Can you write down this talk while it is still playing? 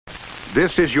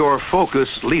This is your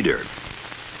focus leader.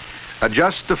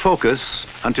 Adjust the focus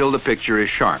until the picture is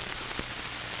sharp.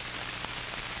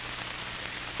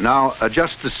 Now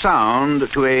adjust the sound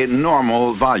to a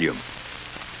normal volume.